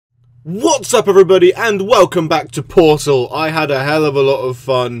What's up, everybody, and welcome back to Portal. I had a hell of a lot of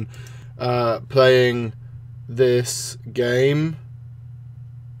fun playing this game.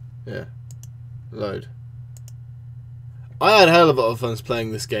 Yeah, load. I had a hell of a lot of fun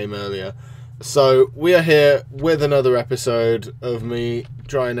playing this game earlier. So we are here with another episode of me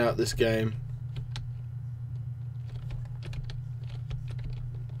trying out this game.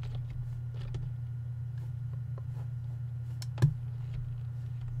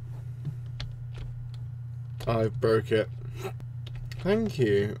 I broke it. Thank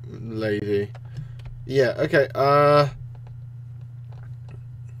you, lady. Yeah, okay,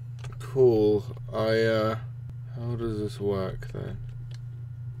 cool. How does this work then?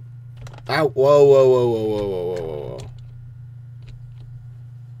 Ow! Whoa, whoa, whoa, whoa, whoa, whoa, whoa,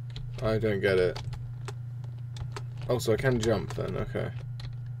 whoa. I don't get it. Oh, so I can jump then, okay.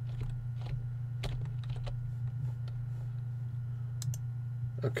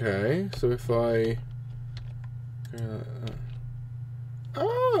 Okay, so if I...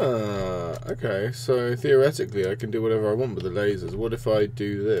 okay, so theoretically I can do whatever I want with the lasers. What if I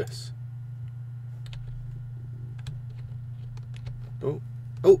do this? Oh,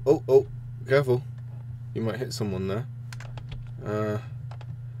 oh, oh, oh, careful. You might hit someone there.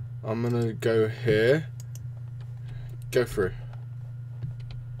 I'm gonna go here. Go through.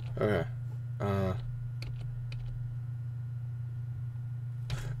 Okay.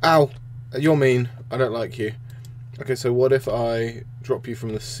 Ow! You're mean. I don't like you. Okay, so what if I drop you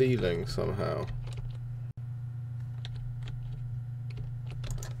from the ceiling somehow?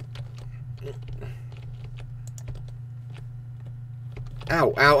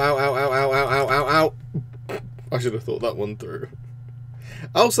 Ow, ow, ow, ow, ow, ow, ow, ow, ow, ow. I should have thought that one through.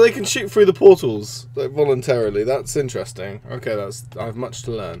 Oh, so they can shoot through the portals, like, voluntarily. That's interesting. Okay, I have much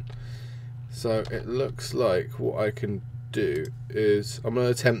to learn. So it looks like what I can do is... I'm going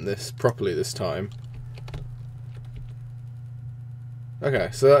to attempt this properly this time. Okay,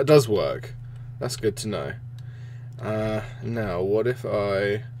 so that does work. That's good to know. Now, what if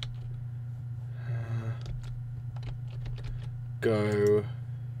I go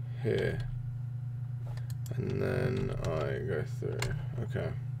here and then I go through? Okay.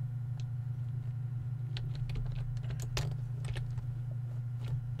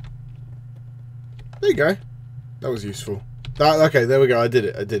 There you go. That was useful. Okay, there we go. I did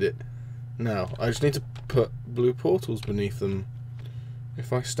it. Now, I just need to put blue portals beneath them.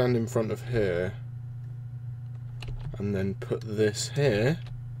 If I stand in front of here and then put this here,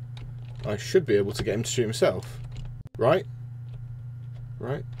 I should be able to get him to shoot himself. Right?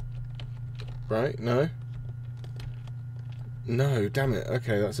 Right? Right? No? No, damn it.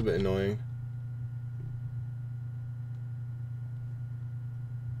 Okay, that's a bit annoying.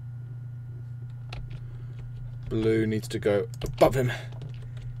 Blue needs to go above him.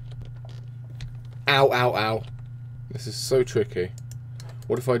 Ow, ow, ow. This is so tricky.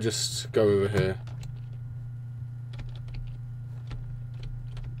 What if I just go over here?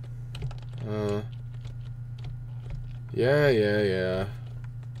 Yeah.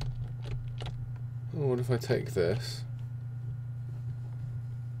 Oh, what if I take this?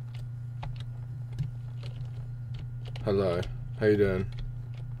 Hello. How you doing?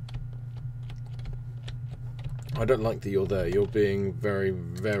 I don't like that you're there. You're being very,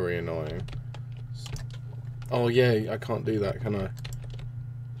 very annoying. Oh, yeah, I can't do that, can I?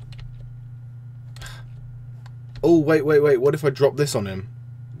 Oh, wait. What if I drop this on him?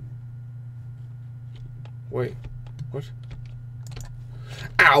 Wait. What?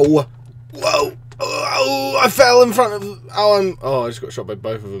 Ow! Whoa! Oh, I fell in front of... Oh, I just got shot by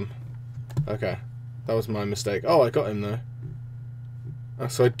both of them. Okay. That was my mistake. Oh, I got him, though.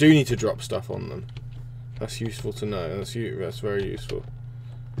 So I do need to drop stuff on them. That's useful to know. That's very useful.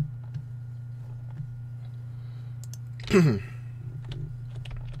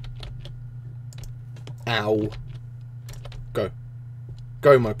 Ow.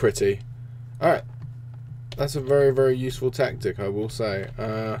 Go, my pretty. Alright. That's a very, very useful tactic, I will say.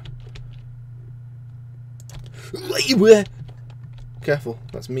 Careful,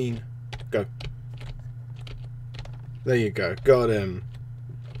 that's mean. Go. There you go. Got him.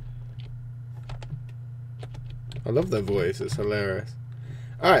 I love their voice, it's hilarious.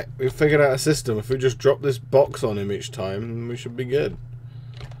 Alright, we've figured out a system. If we just drop this box on him each time, we should be good.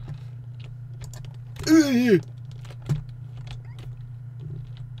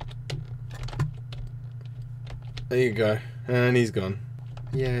 There you go. And he's gone.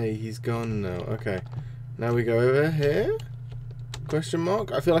 Yay, he's gone now. Okay. Now we go over here? Question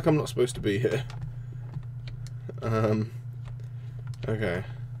mark? I feel like I'm not supposed to be here. Okay.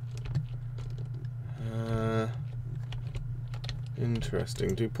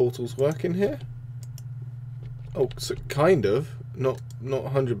 Interesting. Do portals work in here? Oh, so kind of. Not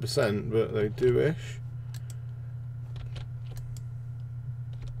 100%, but they do-ish.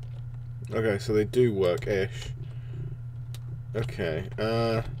 Okay, so they do work-ish. Okay,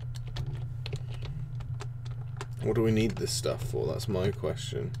 what do we need this stuff for? That's my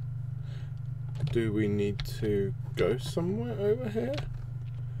question. Do we need to go somewhere over here?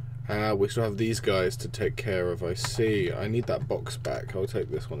 We still have these guys to take care of, I see. I need that box back. I'll take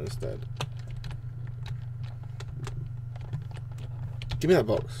this one instead. Give me that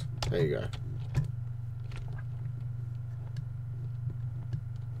box. There you go.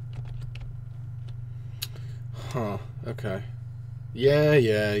 Huh, okay. Yeah.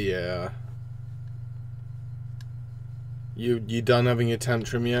 You done having your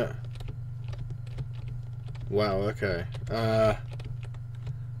tantrum yet? Wow, okay.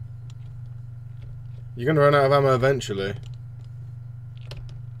 You're gonna run out of ammo eventually.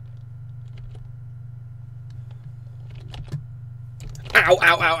 Ow, ow,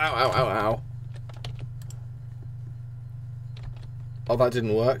 ow, ow, ow, ow, ow. Oh, that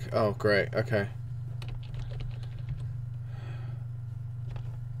didn't work? Oh, great, okay.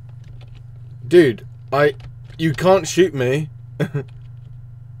 Dude, you can't shoot me.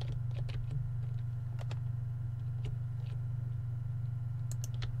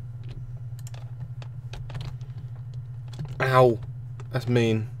 Ow. That's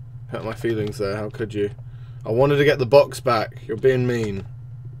mean. Hurt my feelings there, how could you? I wanted to get the box back. You're being mean.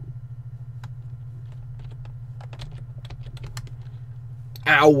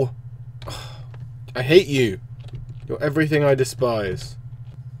 Ow. I hate you. You're everything I despise.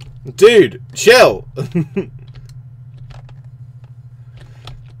 Dude, chill.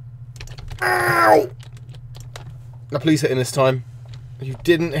 Ow. Now please hit him this time. You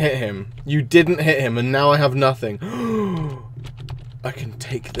didn't hit him. You didn't hit him, and now I have nothing. I can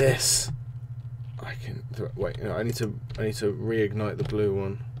take this. I can. Wait, no, I need to reignite the blue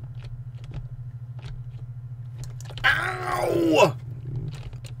one. Ow!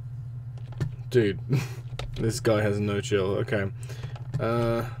 Dude, this guy has no chill. Okay.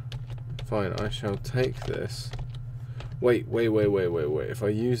 Fine. I shall take this. Wait. If I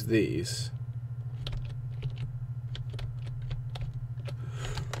use these.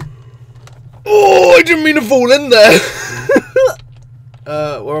 Oh, I didn't mean to fall in there.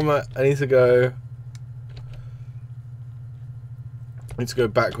 Where am I? I need to go. I need to go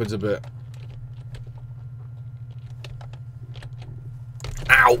backwards a bit.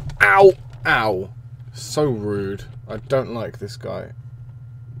 Ow! Ow! Ow! So rude. I don't like this guy.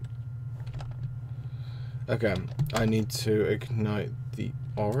 Okay, I need to ignite the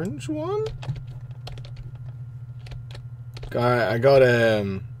orange one. I got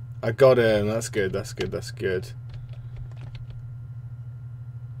him. I got him. That's good. That's good. That's good.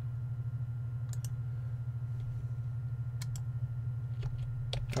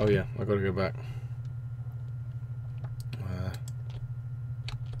 Oh yeah, I gotta go back.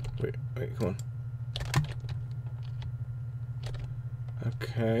 Wait, come on.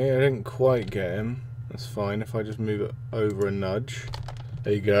 Okay, I didn't quite get him. That's fine if I just move it over a nudge.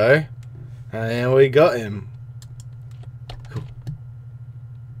 There you go. And we got him. Cool.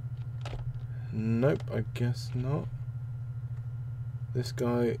 Nope, I guess not. This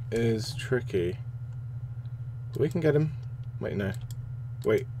guy is tricky. We can get him. Wait, no.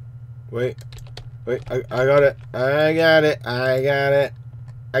 Wait, I got it. I got it. I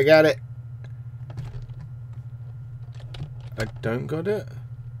don't got it?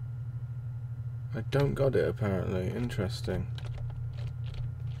 I don't got it, apparently. Interesting.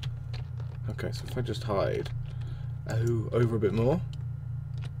 Okay, so if I just hide... Oh, over a bit more.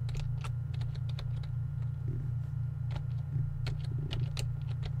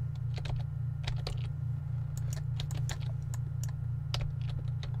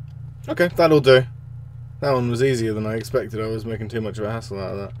 Okay, that'll do. That one was easier than I expected. I was making too much of a hassle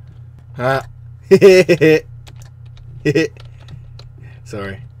out of that. Ha!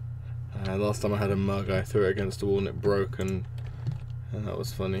 Sorry. Last time I had a mug, I threw it against the wall and it broke, and that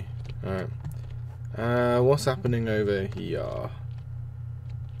was funny. Alright. What's happening over here?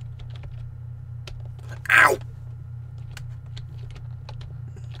 Ow!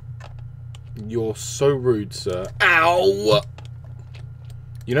 You're so rude, sir. Ow!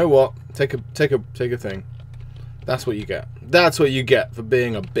 You know what? Take a thing. That's what you get. That's what you get for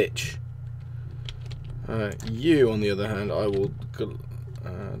being a bitch. You, on the other hand, I will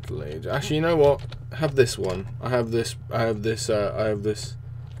delete. Actually, you know what? Have this one. I have this. I have this.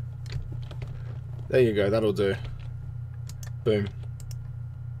 There you go. That'll do. Boom.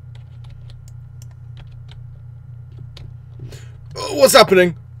 What's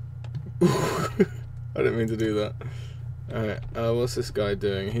happening? I didn't mean to do that. Alright, what's this guy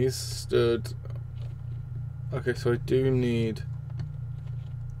doing? He's stood... Okay, so I do need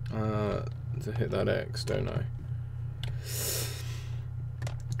to hit that X, don't I?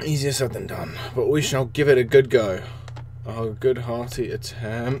 Easier said than done, but we shall give it a good go. A good hearty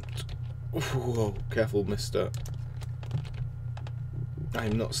attempt. Whoa, careful, mister.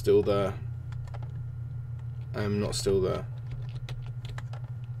 I'm not still there. I am not still there.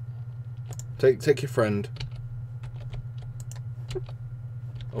 Take your friend.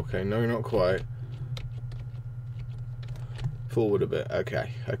 Okay, no, not quite. Forward a bit.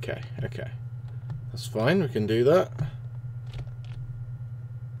 Okay. That's fine, we can do that.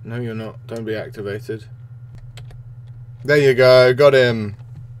 No, you're not. Don't be activated. There you go, got him.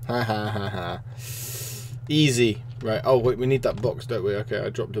 Ha ha ha ha. Easy. Right, oh wait, we need that box, don't we? Okay, I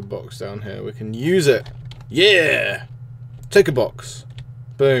dropped a box down here. We can use it. Yeah! Take a box.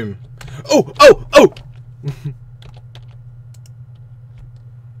 Boom. Oh!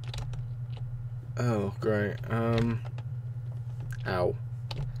 Oh, great. Ow.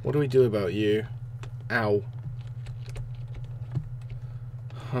 What do we do about you? Ow.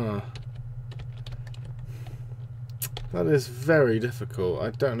 Huh. That is very difficult. I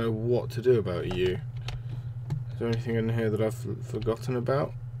don't know what to do about you. Is there anything in here that I've forgotten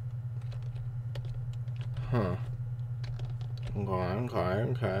about? Huh.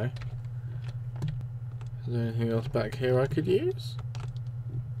 Okay. Is there anything else back here I could use?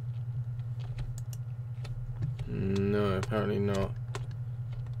 No, apparently not.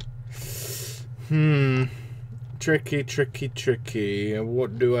 Tricky.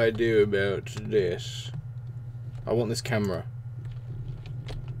 What do I do about this? I want this camera.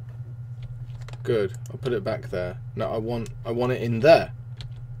 Good. I'll put it back there. No, I want it in there.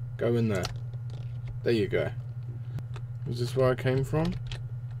 Go in there. There you go. Is this where I came from?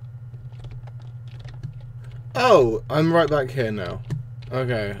 Oh, I'm right back here now.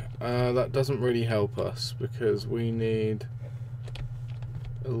 Okay, that doesn't really help us because we need...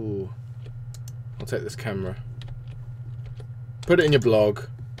 Ooh. I'll take this camera. Put it in your blog.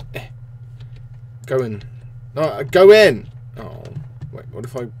 Go in. No, go in! Oh, wait, what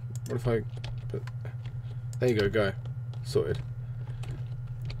if I put... There you go. Sorted.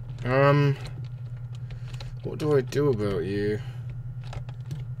 What do I do about you?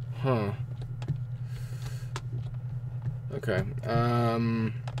 Huh. Okay.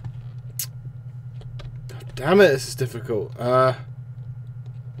 God damn it, this is difficult.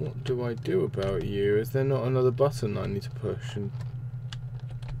 What do I do about you? Is there not another button I need to push?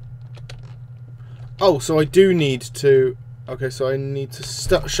 Oh, so I do need to... Okay, so I need to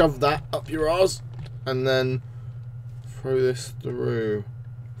shove that up your arse and then throw this through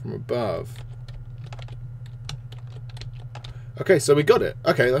from above. Okay, so we got it.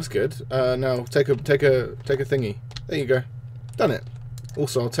 Okay, that's good. Now take a thingy. There you go. Done it.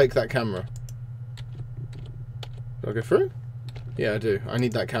 Also, I'll take that camera. Do I go through? Yeah, I do. I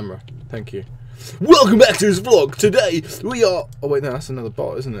need that camera. Thank you. Welcome back to this vlog. Today we are... Oh wait, no, that's another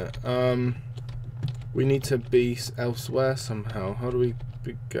bot, isn't it? We need to be elsewhere somehow. How do we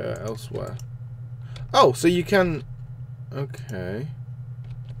go elsewhere? Oh, so you can... Okay.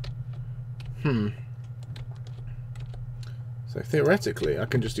 So theoretically, I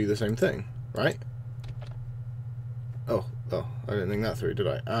can just do the same thing, right? Oh, I didn't think that through, did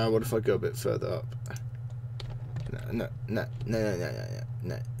I? What if I go a bit further up? No. Go a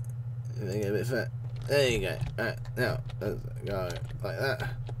bit further. There you go. Alright, now, let's go like that.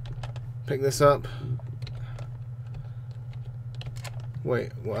 Pick this up.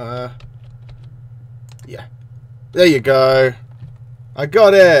 Wait, yeah. There you go. I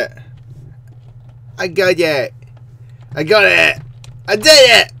got it. I got it. I did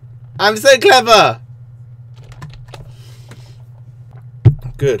it. I'm so clever.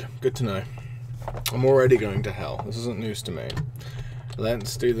 Good to know. I'm already going to hell. This isn't news to me.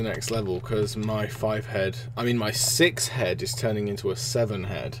 Let's do the next level because my 6 head is turning into a 7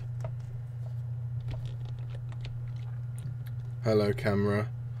 head. Hello, camera.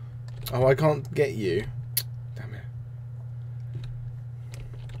 Oh, I can't get you. Damn it.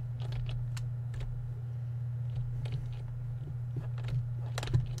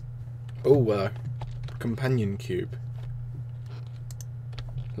 Oh, companion cube.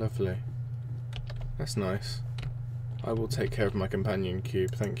 Lovely. That's nice. I will take care of my companion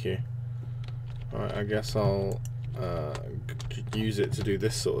cube, thank you. Alright, I guess I'll use it to do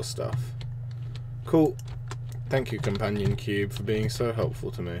this sort of stuff. Cool. Thank you, companion cube, for being so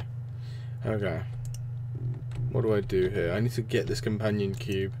helpful to me. Okay. What do I do here? I need to get this companion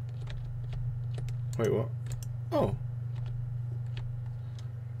cube. Wait, what? Oh.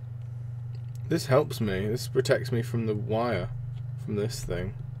 This helps me. This protects me from the wire, from this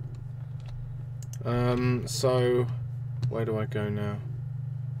thing. So where do I go now?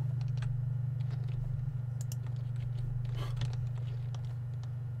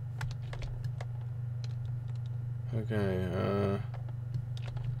 Okay,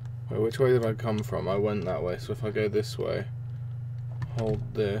 wait, which way did I come from? I went that way, so if I go this way, hold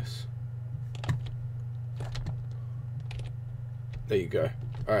this. There you go.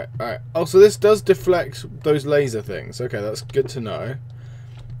 Alright, alright. Oh, so this does deflect those laser things. Okay, that's good to know.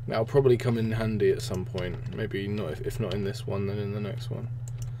 That'll probably come in handy at some point. Maybe not, if not in this one, then in the next one.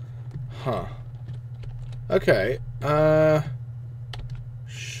 Huh. Okay,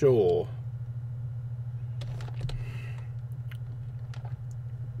 sure.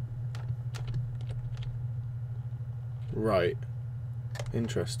 Right.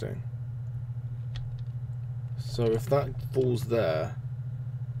 Interesting. So if that falls there,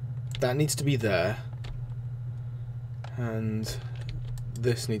 that needs to be there, and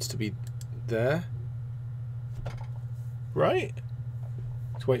this needs to be there, right?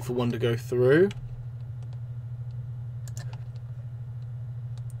 Let's wait for one to go through.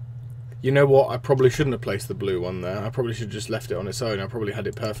 You know what? I probably shouldn't have placed the blue one there. I probably should have just left it on its own. I probably had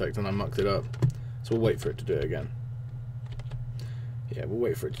it perfect and I mucked it up. So we'll wait for it to do it again. Yeah, we'll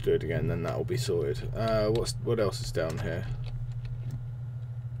wait for it to do it again, then that will be sorted. What else is down here?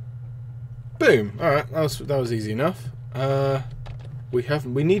 Boom! Alright, that was easy enough.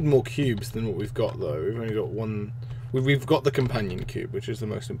 We need more cubes than what we've got though. We've only got one. We've got the companion cube, which is the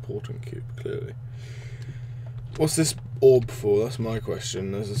most important cube, clearly. What's this orb for? That's my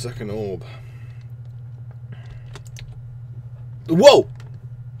question. There's a second orb. Whoa!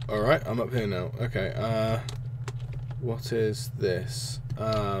 Alright, I'm up here now. Okay, what is this?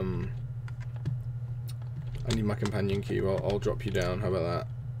 I need my companion cube. I'll drop you down. How about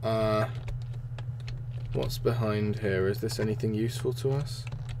that? What's behind here? Is this anything useful to us?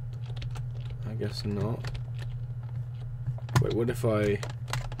 I guess not. Wait, what if I...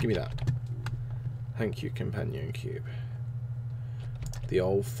 Give me that. Thank you, companion cube. The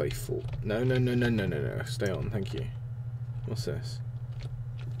old faithful. No. Stay on, thank you. What's this?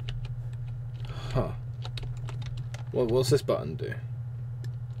 Huh. What's this button do?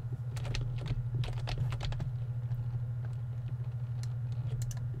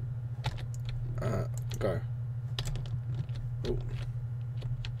 Go. Ooh.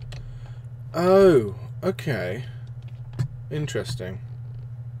 Oh, okay. Interesting.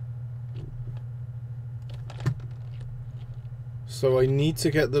 So I need to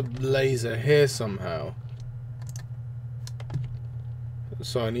get the laser here somehow.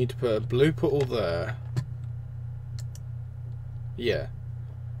 So I need to put a blue portal there. Yeah.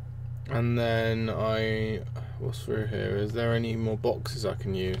 And then what's through here? Is there any more boxes I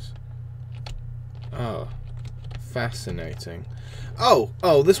can use? Oh. Fascinating.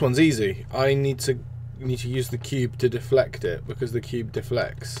 Oh, this one's easy. I need to use the cube to deflect it, because the cube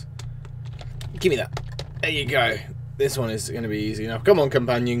deflects. Give me that. There you go. This one is going to be easy enough. Come on,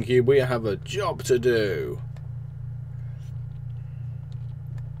 companion cube. We have a job to do.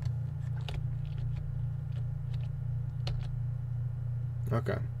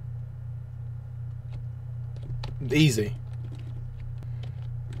 Okay. Easy.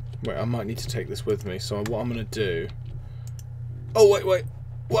 Wait, I might need to take this with me, so what I'm going to do... Oh, wait.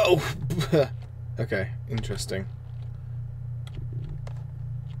 Whoa! Okay, interesting.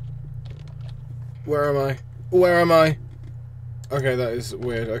 Where am I? Okay, that is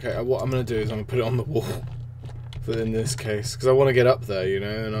weird. Okay, what I'm going to do is I'm going to put it on the wall. For in this case, because I want to get up there, you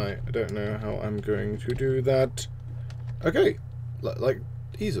know, and I don't know how I'm going to do that. Okay. Like,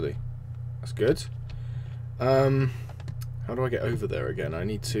 easily. That's good. How do I get over there again? I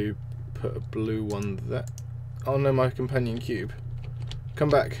need to put a blue one there. Oh no, my companion cube. Come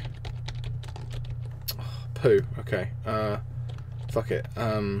back. Oh, poo. Okay. Fuck it.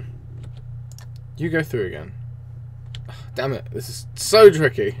 You go through again. Oh, damn it. This is so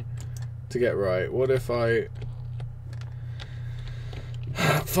tricky to get right. What if I...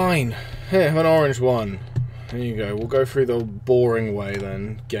 Fine. Here, have an orange one. There you go. We'll go through the boring way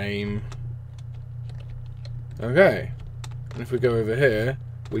then. Game. Okay. And if we go over here,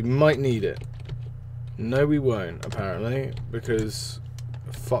 we might need it. No, we won't, apparently. Because...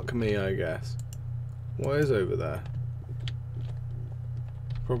 Fuck me, I guess. What is over there?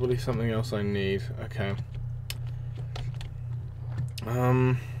 Probably something else I need. Okay.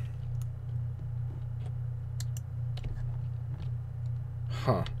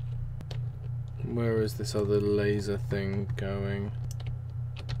 Huh. Where is this other laser thing going?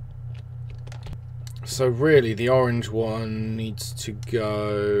 So really, the orange one needs to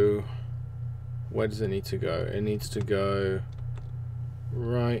go Where does it need to go? It needs to go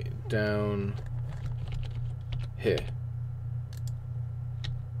right down here.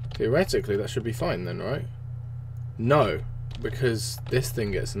 Theoretically, that should be fine then, right? No, because this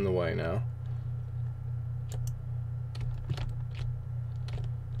thing gets in the way now.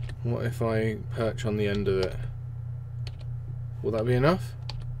 What if I perch on the end of it? Will that be enough?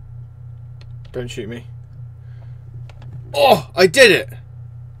 Don't shoot me. Oh, I did it!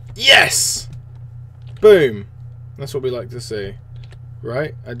 Yes! Boom. That's what we like to see.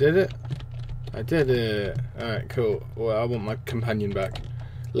 Right? I did it? I did it. Alright, cool. Well, I want my companion back.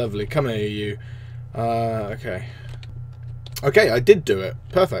 Lovely. Come here, you. Okay. Okay, I did do it.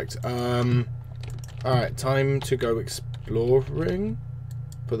 Perfect. Alright, time to go exploring.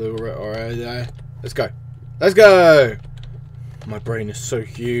 Put the alright there. Let's go. Let's go! My brain is so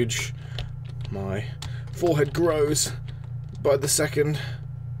huge. My forehead grows by the second.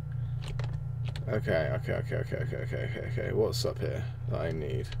 Okay. What's up here that I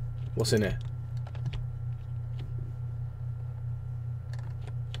need? What's in here?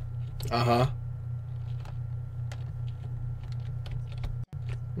 Uh-huh.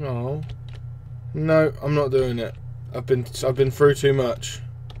 No. No, I'm not doing it. I've been through too much.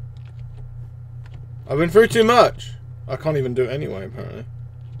 I've been through too much. I can't even do it anyway, apparently.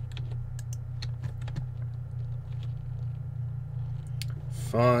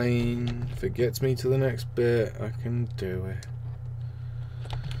 Fine. If it gets me to the next bit, I can do it.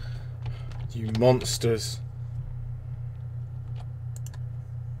 You monsters.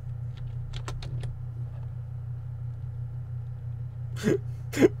 It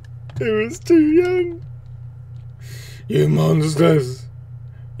was too young. You monsters.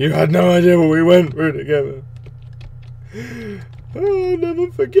 You had no idea what we went through together. Oh, I'll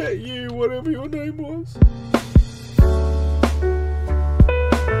never forget you, whatever your name was.